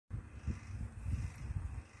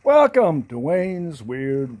Welcome to Wayne's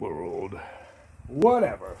Weird World.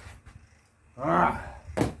 Whatever.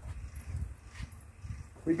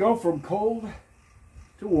 We go from cold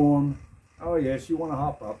to warm. Oh yes, you want to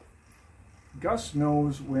hop up. Gus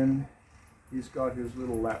knows when he's got his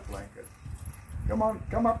little lap blanket. Come on,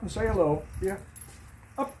 come up and say hello. Yeah,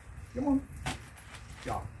 up, come on.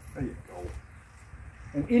 Yeah, there you go.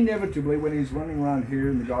 And inevitably, when he's running around here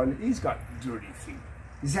in the garden, he's got dirty feet.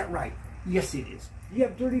 Is that right? Yes, it is. You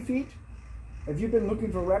have dirty feet? Have you been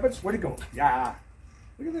looking for rabbits? Where'd it go? Yeah.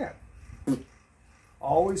 Look at that.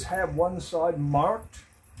 Always have one side marked,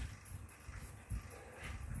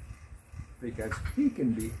 because he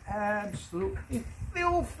can be absolutely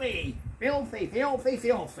filthy. Filthy, filthy,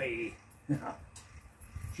 filthy.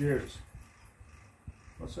 Cheers.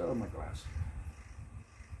 What's that on my glass?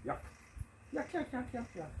 Yuck. Yuck, yuck, yuck, yuck,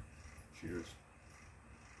 yuck. Cheers.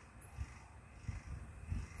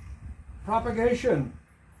 Propagation.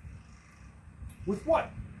 With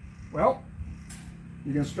what? Well,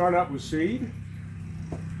 you can start out with seed.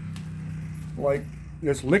 Like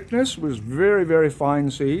this Lychnis was very, very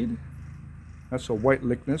fine seed. That's a white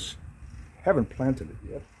Lychnis. Haven't planted it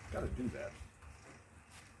yet. Got to do that.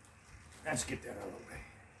 Let's get that out of the way.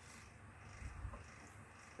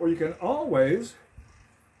 Or you can always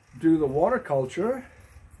do the water culture,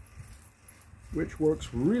 which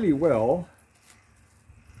works really well.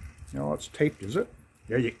 Now it's taped, is it?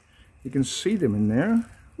 Yeah, you can see them in there.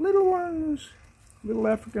 Little ones, little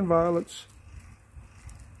African violets.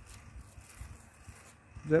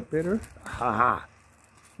 Is that better? Ha!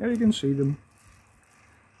 Now you can see them.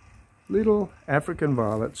 Little African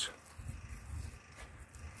violets.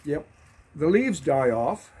 Yep. The leaves die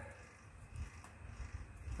off.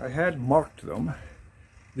 I had marked them.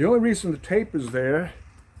 The only reason the tape is there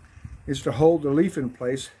is to hold the leaf in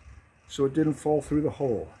place so it didn't fall through the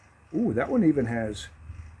hole. Ooh, that one even has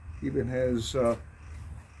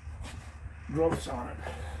growths on it.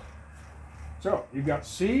 So you've got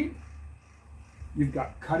seed, you've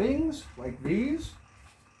got cuttings like these,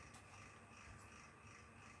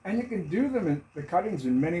 and you can do them in the cuttings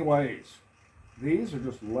in many ways. These are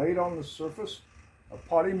just laid on the surface of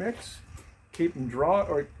potting mix, keep them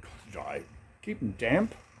dry, keep them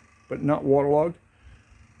damp, but not waterlogged.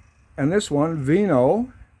 And this one,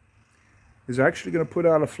 Vino, is actually going to put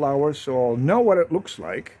out a flower, so I'll know what it looks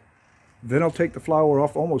like. Then I'll take the flower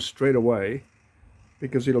off almost straight away,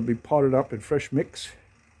 because it'll be potted up in fresh mix.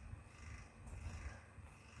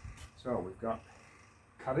 So we've got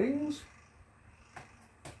cuttings,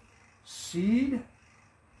 seed.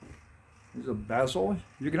 There's a basil.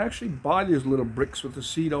 You can actually buy these little bricks with the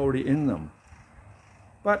seed already in them.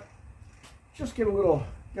 But just get a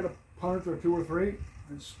punch or two or three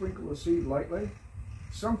and sprinkle the seed lightly.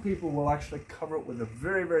 Some people will actually cover it with a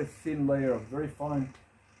very, very thin layer of very fine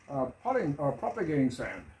propagating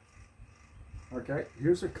sand. Okay,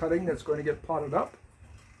 here's a cutting that's going to get potted up.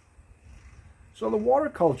 So the water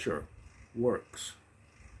culture works.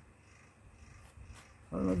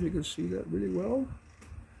 I don't know if you can see that really well.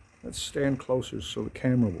 Let's stand closer so the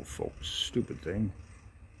camera will focus. Stupid thing.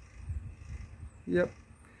 Yep,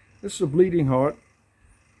 this is a bleeding heart.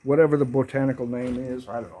 Whatever the botanical name is,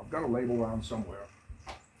 I don't know. I've got a label around somewhere.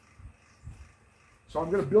 So I'm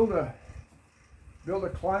going to build a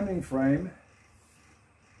climbing frame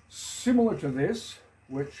similar to this,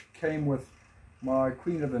 which came with my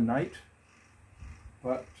Queen of the Night,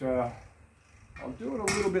 but I'll do it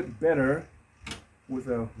a little bit better with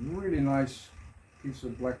a really nice piece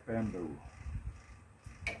of black bamboo.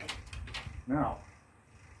 Now,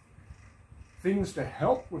 things to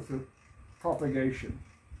help with the propagation.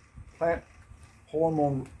 Plant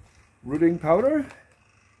hormone rooting powder.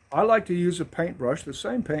 I like to use a paintbrush, the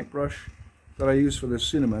same paintbrush that I use for the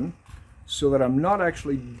cinnamon, so that I'm not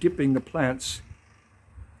actually dipping the plants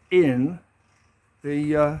in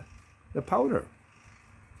the powder.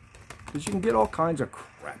 Because you can get all kinds of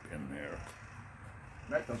crap in there.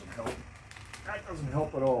 That doesn't help. That doesn't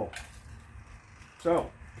help at all.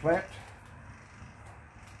 So, plant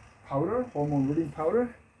powder, hormone rooting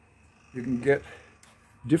powder. You can get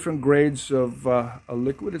different grades of a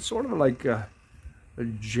liquid. It's sort of like a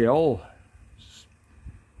gel.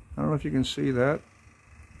 I don't know if you can see that.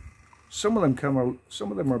 Some of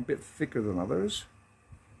them are a bit thicker than others.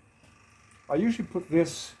 I usually put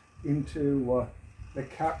this into the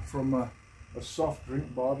cap from a soft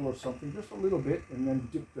drink bottle or something, just a little bit, and then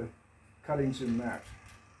dip the cuttings in that.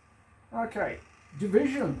 Okay,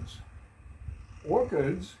 divisions.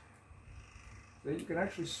 Orchids, so you can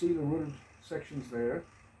actually see the rooted sections there.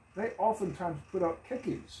 They oftentimes put out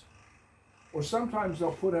kekis, or sometimes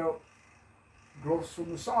they'll put out growths from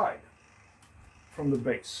the side. from the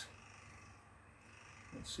base.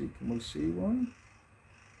 Let's see, can we see one?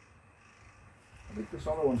 I think this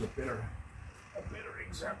other one's a better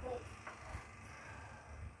example.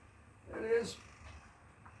 There it is.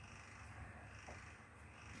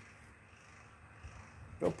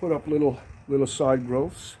 They'll put up little side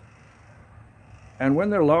growths, and when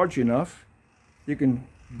they're large enough, you can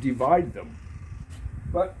divide them.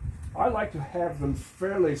 But I like to have them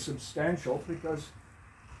fairly substantial because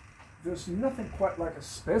there's nothing quite like a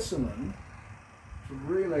specimen to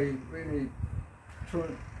really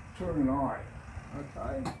turn an eye.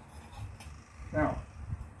 Okay. Now,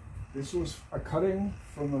 this was a cutting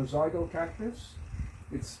from a zygo cactus.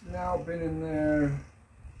 It's now been in there,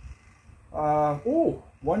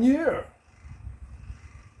 1 year.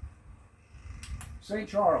 St.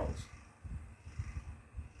 Charles.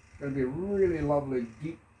 Going to be a really lovely,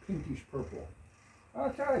 deep pinkish purple.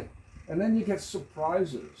 Okay, and then you get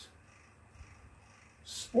surprises.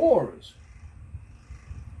 Spores.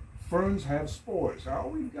 Ferns have spores. Oh,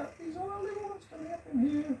 we've got these other little ones coming up in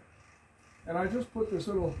here. And I just put this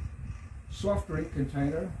little soft drink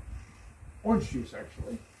container, orange juice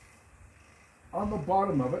actually, on the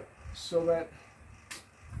bottom of it so that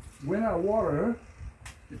when I water,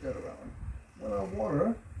 get that around, when I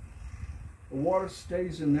water, the water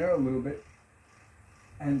stays in there a little bit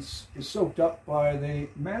and is soaked up by the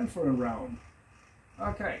manfern round.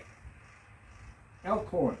 Okay.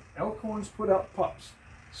 Elkhorn. Elkhorns put up pups.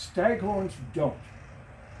 Staghorns don't.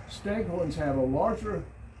 Staghorns have a larger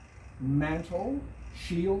mantle,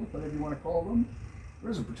 shield, whatever you want to call them.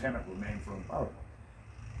 There's a botanical name for them, I don't know.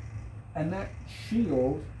 And that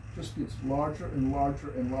shield just gets larger and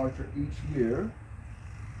larger and larger each year.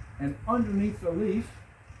 And underneath the leaf,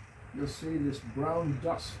 you'll see this brown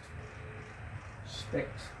dust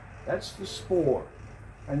specks. That's the spore.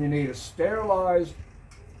 And you need a sterilized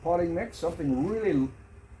potting mix, something really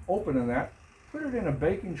open in that. Put it in a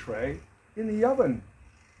baking tray in the oven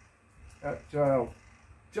at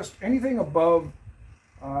just anything above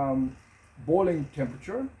boiling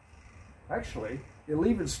temperature. Actually, you'll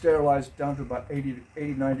leave it sterilized down to about 80,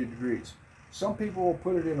 90 degrees. Some people will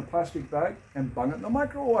put it in a plastic bag and bung it in the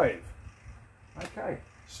microwave. Okay,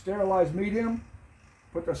 sterilized medium,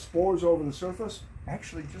 put the spores over the surface.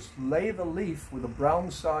 Actually, just lay the leaf with the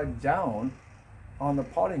brown side down on the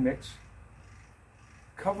potting mix.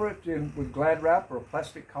 Cover it in with Glad wrap or a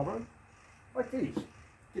plastic cover, like these.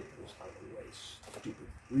 Get those out of the way, stupid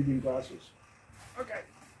reading glasses. Okay.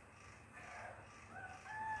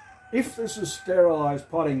 If this is sterilized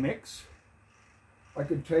potting mix, I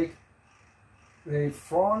could take the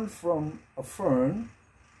frond from a fern,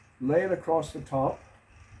 lay it across the top.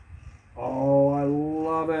 Oh, I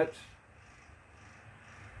love it.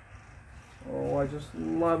 Oh, I just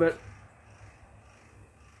love it.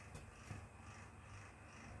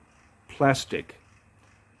 Plastic.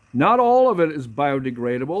 Not all of it is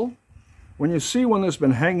biodegradable. When you see one that's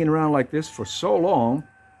been hanging around like this for so long,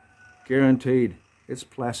 guaranteed it's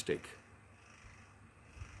plastic.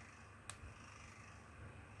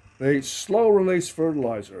 They slow release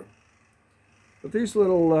fertilizer. But these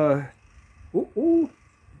little,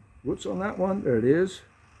 what's on that one? There it is.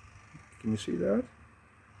 Can you see that?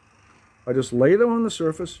 I just lay them on the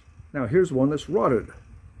surface. Now here's one that's rotted.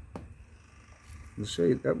 You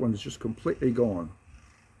see, that one's just completely gone.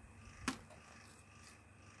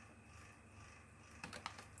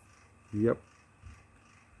 Yep.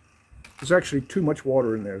 There's actually too much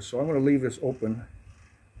water in there, so I'm going to leave this open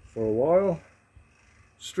for a while.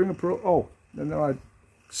 String of pearl. Oh, and then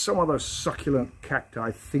some other succulent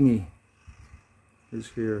cacti thingy is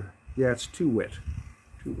here. Yeah, it's too wet.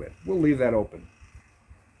 Too wet. We'll leave that open.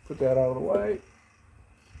 Put that out of the way.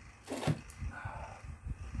 Put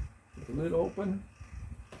the lid open.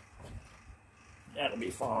 That'll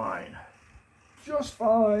be fine. Just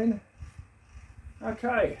fine.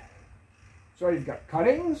 Okay. So you've got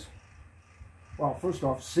cuttings. Well, first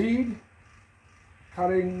off, seed,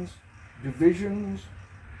 cuttings, divisions,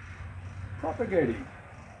 propagating.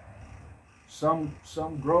 Some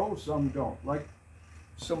grow, some don't. Like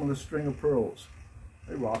some of the string of pearls.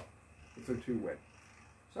 They rot if they're too wet.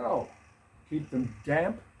 So, keep them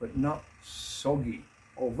damp but not soggy.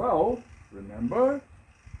 Although, remember,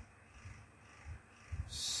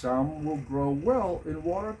 some will grow well in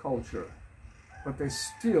water culture, but they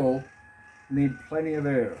still need plenty of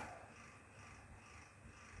air.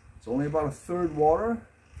 It's only about 1/3 water.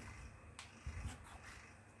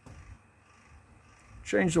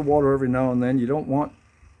 Change the water every now and then. You don't want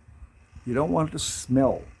it to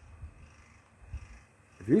smell.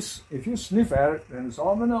 If you sniff at it and it's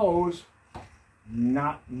on the nose,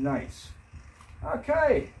 not nice.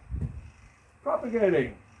 Okay.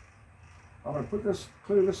 propagating. I'm going to put this,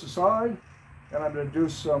 clear this aside, and I'm going to do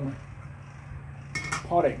some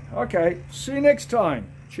potting. Okay, see you next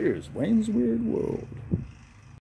time. Cheers, Wayne's Weird World.